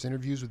 primary source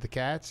interviews with the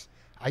Cats,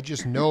 I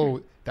just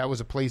know that was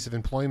a place of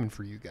employment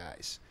for you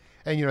guys.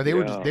 And, you know, they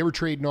were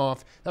trading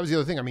off. That was the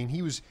other thing. I mean,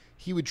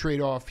 he would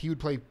trade off. He would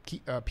play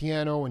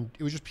piano, and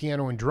it was just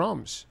piano and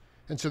drums.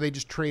 And so they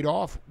just trade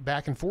off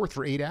back and forth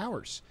for 8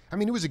 hours. I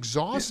mean, it was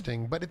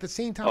exhausting, but at the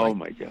same time, oh,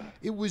 my God.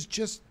 It was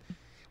just,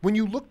 when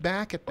you look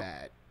back at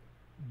that,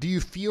 do you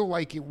feel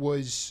like it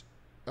was,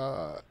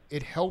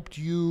 it helped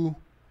you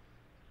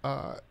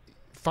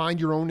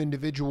find your own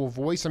individual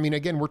voice? I mean,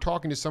 again, we're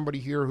talking to somebody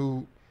here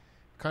who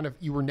kind of,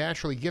 you were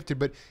naturally gifted,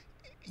 but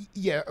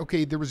yeah,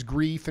 okay, there was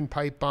grief and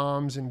pipe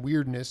bombs and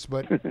weirdness,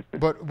 but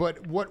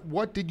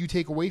what did you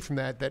take away from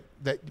that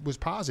was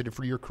positive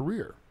for your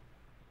career?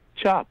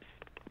 Chops.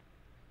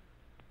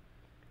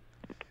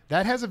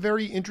 That has a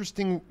very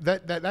interesting,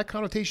 that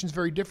connotation is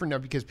very different now,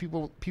 because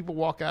people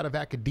walk out of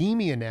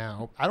academia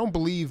now. I don't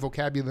believe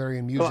vocabulary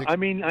and music. Well, I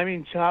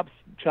mean chops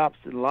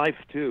in life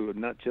too,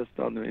 not just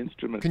on the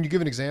instrument. Can you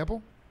give an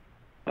example?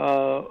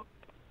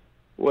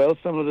 Well,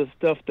 some of the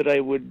stuff that I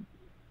would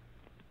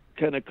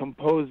kind of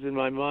compose in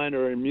my mind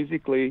or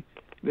musically,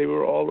 they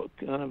were all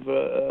kind of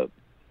a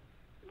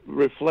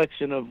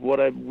reflection of what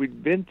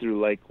we'd been through.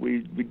 Like we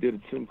did a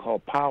tune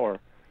called Power,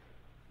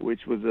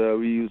 which was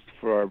we used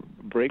for our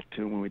break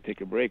tune when we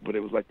take a break, but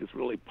it was like this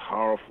really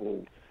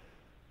powerful,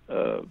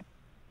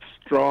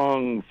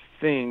 strong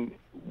thing,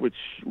 which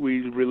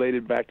we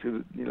related back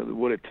to, you know,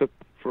 what it took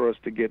for us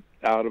to get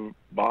out of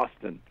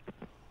Boston,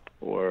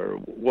 or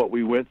what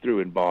we went through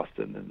in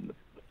Boston, and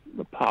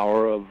the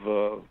power of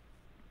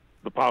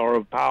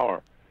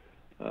power.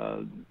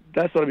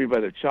 That's what I mean by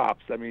the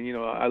chops. I mean, you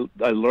know,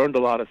 I learned a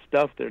lot of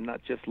stuff there,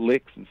 not just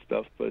licks and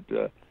stuff, but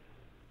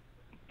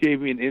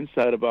gave me an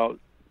insight about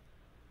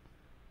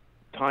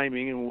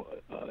timing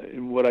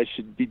and what I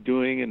should be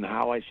doing and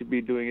how I should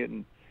be doing it,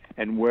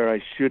 and where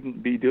I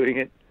shouldn't be doing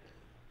it.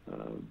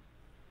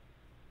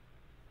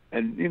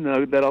 And you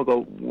know, that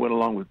all went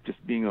along with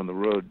just being on the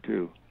road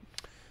too.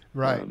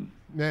 Right.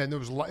 Man, it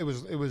was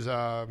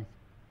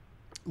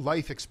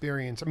life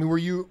experience. I mean, were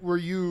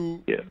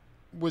you Yeah.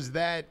 Was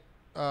that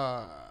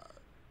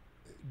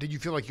did you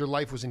feel like your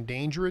life was in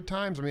danger at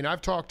times? I mean,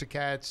 I've talked to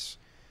cats.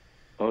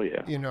 Oh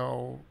yeah. You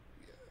know,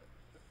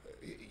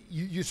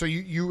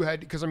 you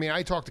had, because I mean,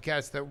 I talked to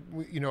cats that,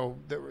 you know,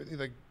 that were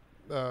like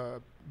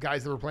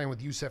guys that were playing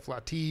with Yusef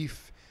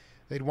Lateef.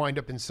 They'd wind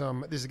up in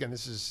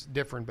this is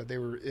different, but they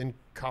were in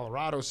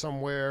Colorado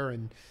somewhere,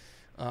 and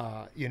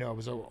you know, it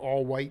was an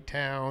all white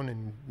town,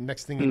 and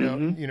next thing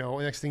you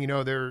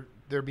know,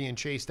 they're being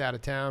chased out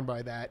of town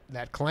by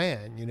that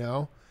clan, you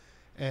know.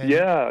 And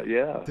yeah.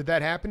 Did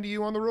that happen to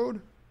you on the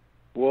road?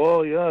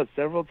 Well, yeah,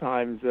 several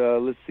times.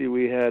 Let's see,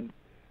 we had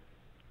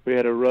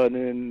a run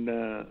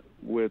in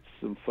with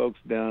some folks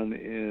down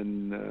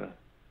in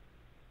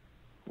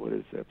what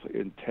is that place?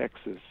 In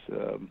Texas.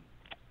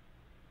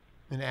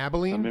 In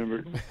Abilene? I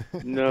remember.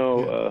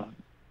 No,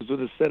 it was with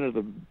the Center of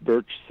the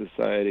Birch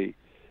Society.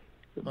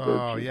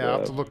 Oh yeah, I'll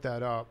have to look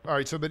that up. All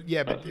right, so but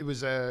it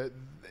was a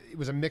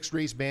mixed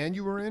race band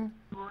you were in.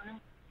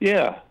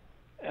 Yeah,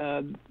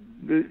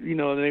 you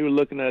know, they were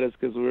looking at us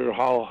because we were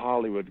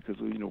Hollywood, because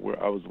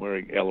I was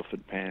wearing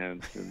elephant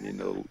pants and, you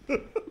know,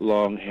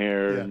 long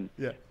hair,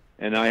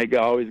 and I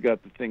always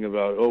got the thing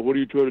about, oh, what are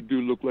you trying to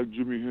do? Look like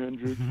Jimi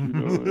Hendrix?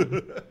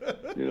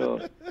 You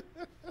know,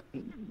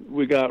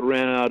 we got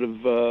ran out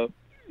of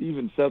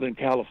even Southern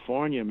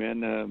California,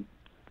 man.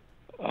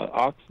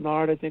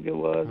 Oxnard, I think it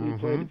was. We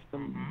played at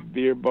some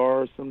beer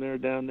bar somewhere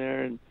down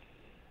there,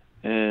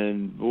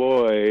 and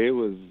boy, it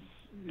was.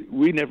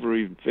 We never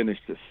even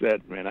finished the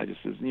set, man. I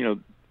just says, you know,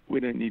 we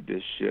didn't need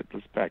this shit.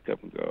 Let's pack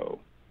up and go.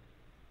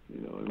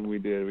 You know, and we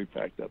did. We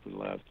packed up and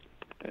left.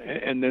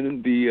 And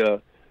then the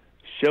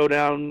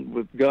showdown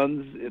with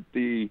guns at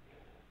the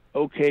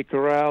OK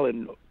Corral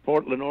in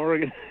Portland,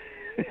 Oregon.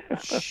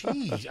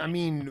 Jeez, I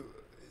mean,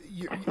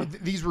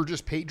 these were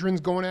just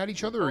patrons going at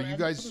each other, or you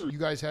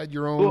guys had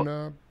your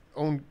own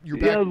your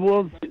back? Yeah,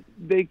 well,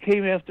 they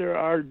came after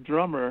our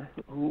drummer,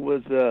 who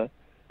was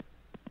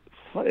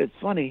it's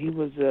funny. He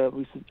was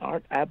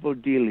Art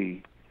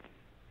Abodili.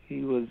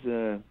 He was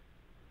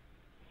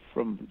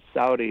from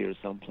Saudi or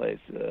someplace,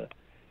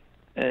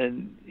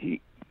 and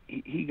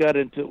he got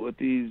into it with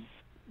these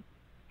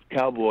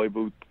cowboy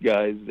boot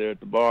guys there at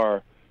the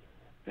bar,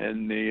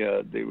 and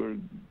they were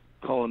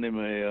calling him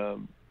a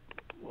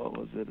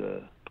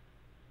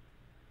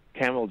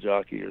camel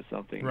jockey or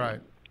something. Right.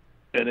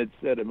 And it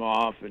set him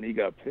off, and he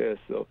got pissed.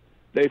 So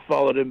they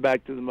followed him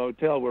back to the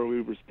motel where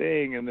we were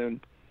staying, and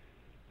then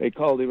they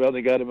called him out.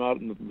 They got him out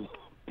in the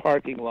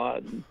parking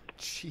lot. And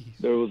jeez.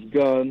 there was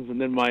guns,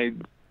 and then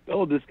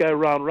oh, this guy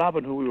Ron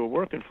Robin, who we were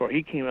working for,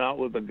 he came out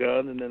with a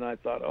gun, and then I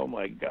thought, oh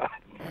my God,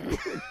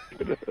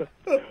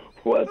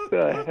 what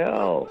the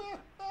hell?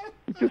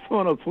 I just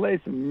want to play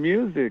some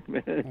music,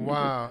 man.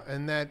 Wow,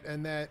 and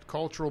that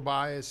cultural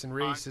bias and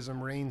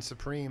racism reigns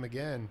supreme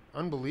again.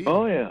 Unbelievable.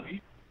 Oh yeah,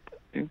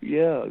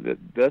 yeah.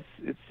 That's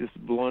it's just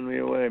blowing me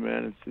away,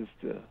 man. It's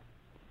just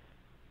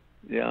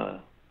yeah,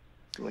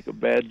 it's like a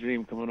bad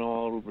dream coming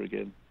all over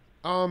again.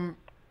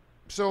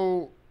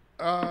 So,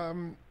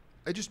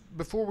 I just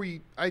before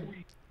I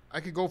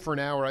could go for an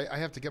hour. I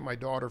have to get my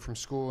daughter from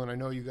school, and I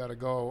know you got to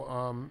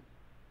go.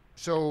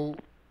 So,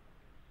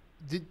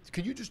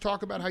 could you just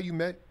talk about how you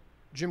met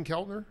Jim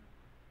Keltner?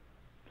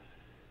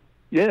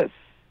 Yes,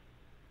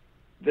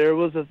 there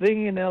was a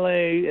thing in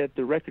L.A. at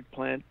the record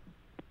plant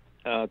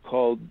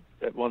called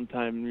at one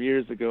time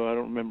years ago. I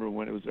don't remember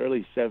when. It was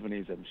early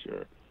 '70s, I'm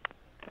sure.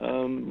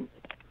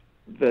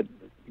 That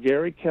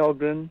Gary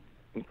Kelgren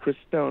and Chris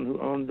Stone, who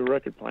owned the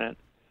record plant.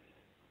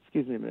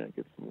 Excuse me a minute,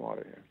 get some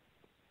water here.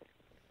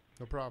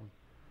 No problem.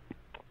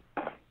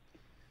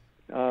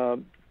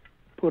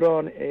 Put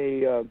on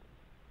a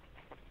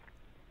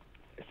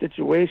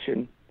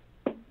situation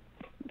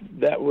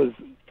that was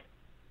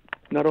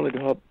not only to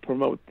help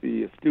promote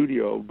the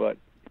studio, but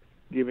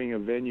giving a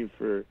venue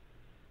for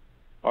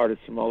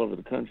artists from all over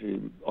the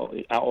country,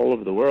 all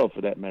over the world,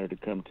 for that matter, to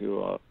come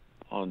to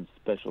on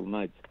special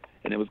nights.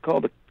 And it was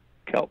called the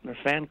Keltner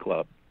Fan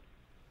Club.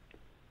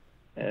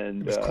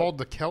 And It was called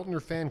the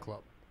Keltner Fan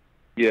Club.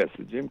 Yes,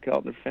 the Jim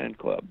Keltner Fan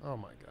Club. Oh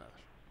my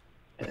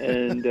gosh!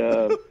 And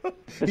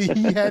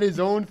He had his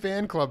own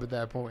fan club at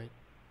that point.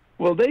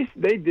 well, they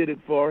did it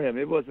for him.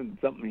 It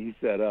wasn't something he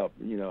set up.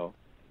 You know,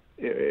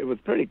 it was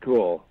pretty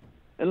cool.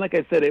 And like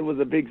I said, it was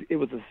a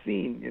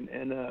scene,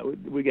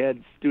 and we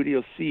had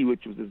Studio C,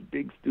 which was this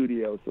big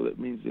studio, so that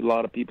means a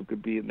lot of people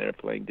could be in there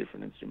playing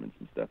different instruments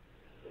and stuff.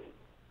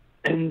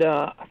 And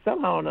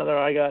somehow or another,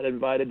 I got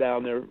invited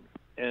down there,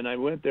 and I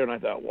went there, and I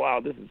thought, wow,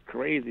 this is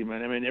crazy,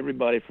 man. I mean,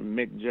 everybody from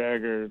Mick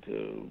Jagger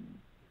to,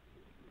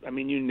 I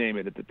mean, you name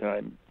it at the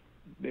time,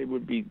 they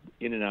would be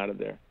in and out of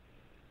there.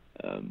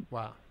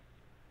 Wow.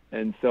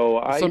 And so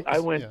I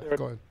went there.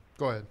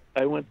 Go ahead.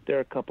 I went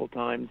there a couple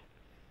times,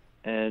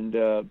 and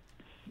that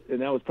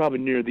was probably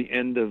near the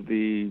end of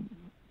the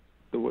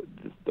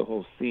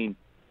whole scene.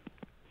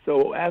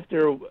 So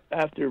after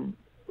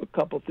a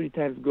couple, 3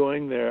 times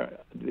going there,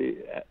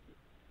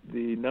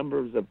 the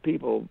numbers of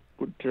people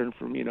would turn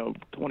from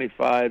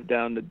 25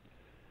 down to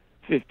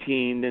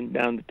 15, then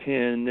down to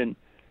 10, and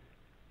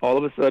all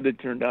of a sudden it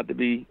turned out to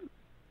be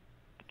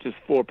just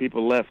 4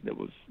 people left. It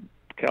was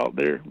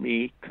Keltner,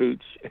 me,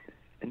 Cooch,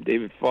 and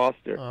David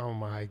Foster. Oh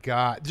my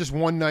God! Just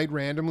one night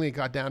randomly, it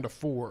got down to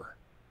 4.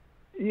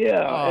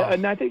 Yeah, Oh.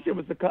 and I think there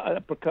was a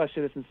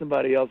percussionist and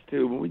somebody else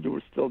too. When we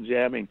were still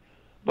jamming,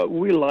 but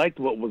we liked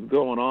what was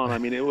going on. I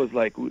mean, it was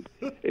like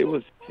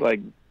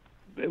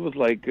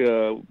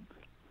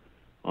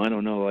I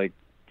don't know, like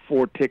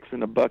 4 ticks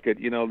in a bucket.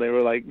 They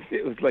were like,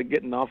 it was like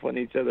getting off on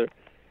each other.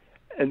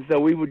 And so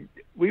we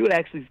would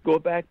actually go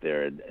back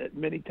there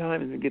many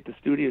times and get the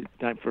studio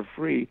time for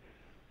free.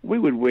 We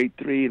would wait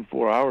 3 and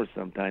 4 hours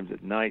sometimes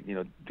at night,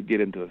 to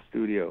get into a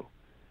studio,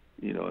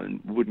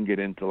 and wouldn't get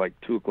in till like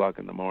 2:00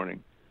 in the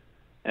morning.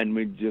 And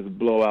we'd just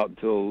blow out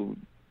until,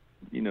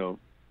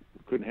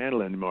 couldn't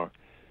handle it anymore.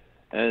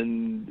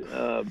 And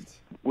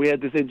we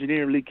had this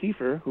engineer, Lee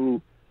Kiefer,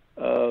 who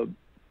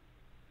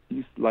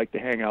used to like to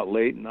hang out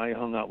late, and I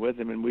hung out with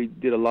him, and we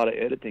did a lot of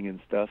editing and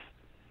stuff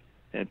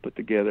and put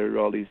together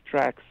all these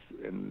tracks.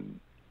 And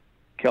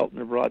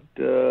Keltner brought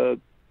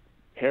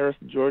Harris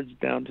George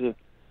down to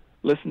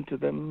listen to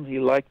them. He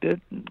liked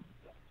it and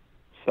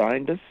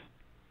signed us.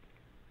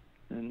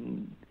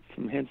 And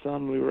from hence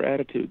on, we were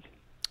Attitudes.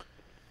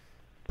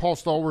 Paul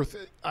Stallworth,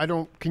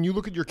 can you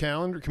look at your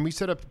calendar? Can we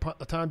set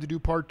up a time to do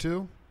part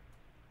 2?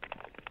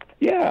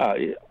 Yeah,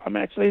 I'm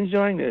actually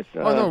enjoying this.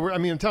 Oh no,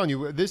 I'm telling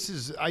you,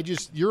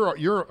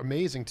 you're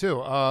amazing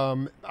too.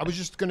 I was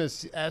just going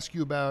to ask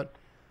you about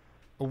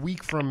a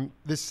week from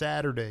this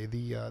Saturday,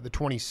 the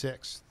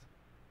 26th.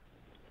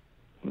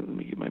 Let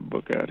me get my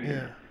book out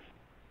here.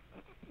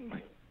 Yeah.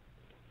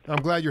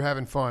 I'm glad you're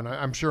having fun.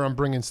 I'm sure I'm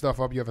bringing stuff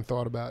up you haven't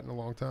thought about in a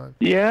long time.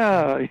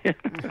 Yeah.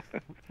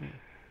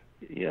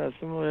 Yeah,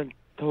 someone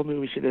told me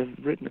we should have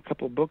written a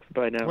couple books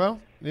by now. Well,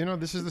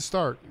 this is the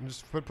start.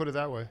 Just put it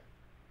that way.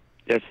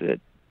 That's it.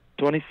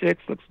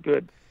 26 looks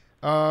good.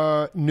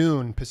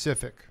 Noon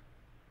Pacific.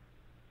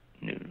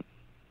 Noon.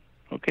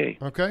 Okay.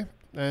 Okay.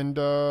 And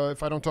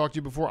if I don't talk to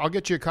you before, I'll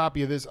get you a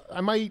copy of this.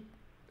 I might.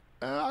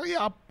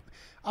 I'll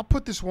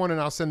put this one and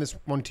I'll send this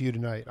one to you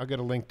tonight. I'll get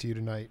a link to you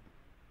tonight.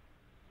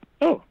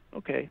 Oh,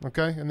 okay.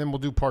 Okay, and then we'll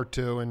do part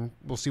 2, and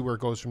we'll see where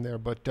it goes from there.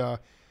 But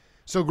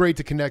so great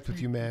to connect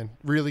with you, man.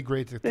 Really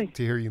great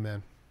to hear you,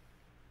 man.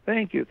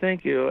 Thank you,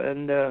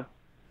 and I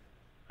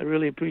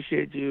really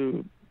appreciate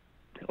you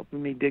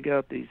helping me dig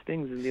out these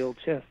things in the old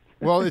chest.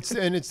 Well, it's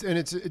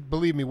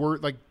believe me, we're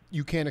like,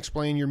 you can't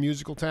explain your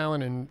musical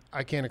talent, and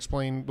I can't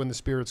explain when the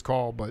spirits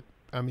call, but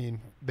I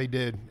mean, they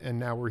did, and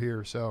now we're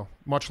here. So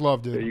much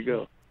love, dude.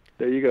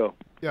 There you go.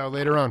 Yeah,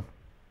 later on.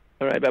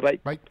 All right, bye-bye.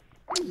 Bye.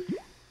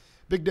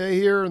 Big day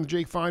here on the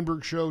Jake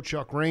Feinberg Show.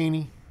 Chuck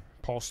Rainey,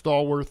 Paul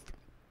Stallworth.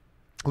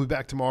 We'll be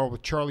back tomorrow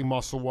with Charlie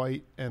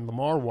Musselwhite and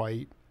Lamar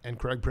White and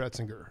Craig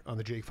Pretzinger on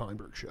the Jake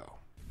Feinberg Show.